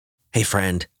Hey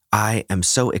friend, I am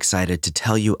so excited to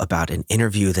tell you about an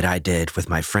interview that I did with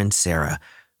my friend Sarah,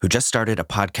 who just started a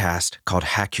podcast called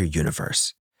Hack Your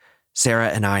Universe. Sarah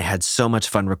and I had so much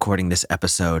fun recording this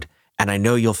episode, and I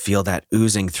know you'll feel that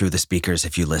oozing through the speakers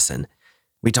if you listen.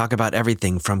 We talk about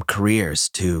everything from careers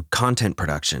to content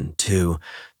production to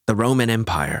the Roman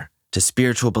Empire to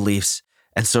spiritual beliefs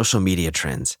and social media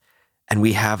trends, and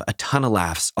we have a ton of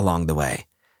laughs along the way.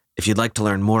 If you'd like to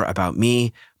learn more about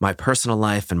me, my personal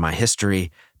life, and my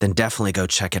history, then definitely go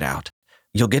check it out.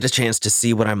 You'll get a chance to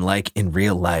see what I'm like in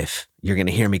real life. You're going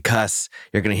to hear me cuss.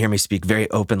 You're going to hear me speak very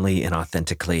openly and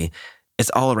authentically. It's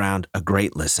all around a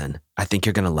great listen. I think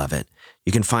you're going to love it.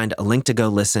 You can find a link to go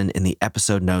listen in the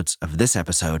episode notes of this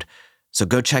episode, so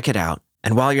go check it out.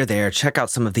 And while you're there, check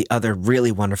out some of the other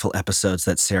really wonderful episodes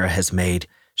that Sarah has made.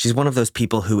 She's one of those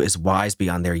people who is wise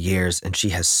beyond their years, and she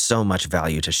has so much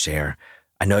value to share.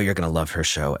 I know you're going to love her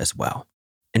show as well.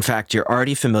 In fact, you're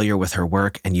already familiar with her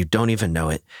work and you don't even know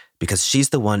it because she's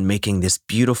the one making this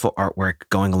beautiful artwork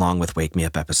going along with Wake Me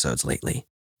Up episodes lately.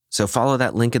 So follow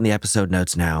that link in the episode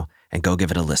notes now and go give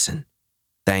it a listen.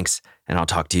 Thanks, and I'll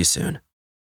talk to you soon.